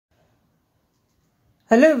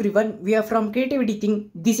Hello everyone, we are from Creativity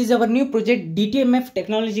Thing. This is our new project Dtmf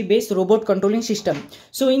technology based robot controlling system.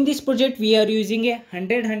 So in this project we are using a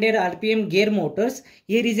 100 RPM gear motors.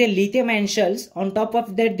 Here is a lithium ion shells. On top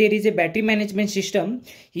of that there is a battery management system.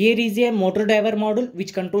 Here is a motor driver module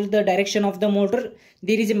which controls the direction of the motor.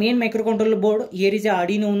 There is a main microcontroller board. Here is a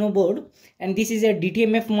Arduino Uno board, and this is a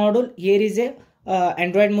Dtmf module. Here is a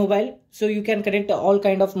Android mobile, so you can connect all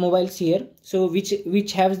kind of mobiles here, so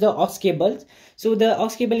which has the aux cables. So the aux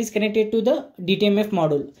cable is connected to the Dtmf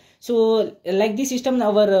module. So like this system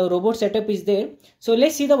our robot setup is there. So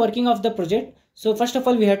let's see the working of the project. So first of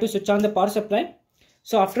all we have to switch on the power supply.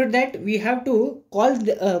 So after that we have to call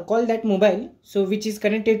that mobile, so which is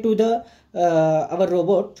connected to the our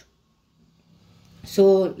robot.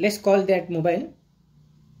 So let's call that mobile.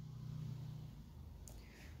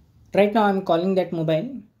 Right now I'm calling that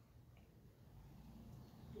mobile.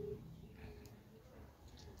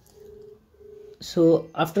 So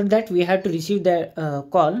after that we have to receive the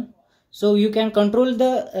call. So you can control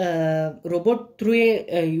the robot through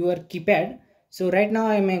your keypad. So right now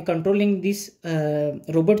I am controlling this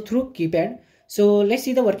robot through keypad. So let's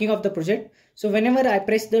see the working of the project. So whenever I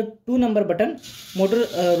press the 2 number button,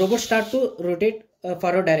 robot start to rotate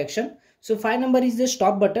forward direction. So 5 number is the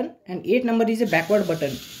stop button and 8 number is the backward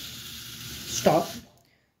button. Stop.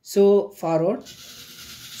 So forward,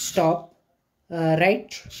 stop,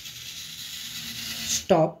 right,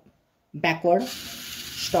 stop, backward,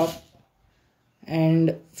 stop,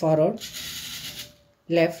 and forward,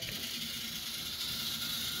 left,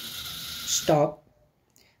 stop,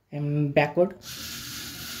 and backward,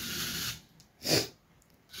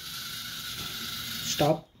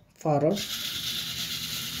 stop, forward,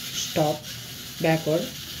 stop, backward,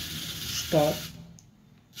 stop.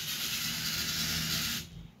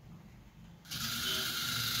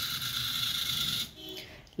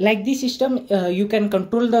 Like this system, you can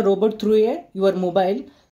control the robot through your mobile.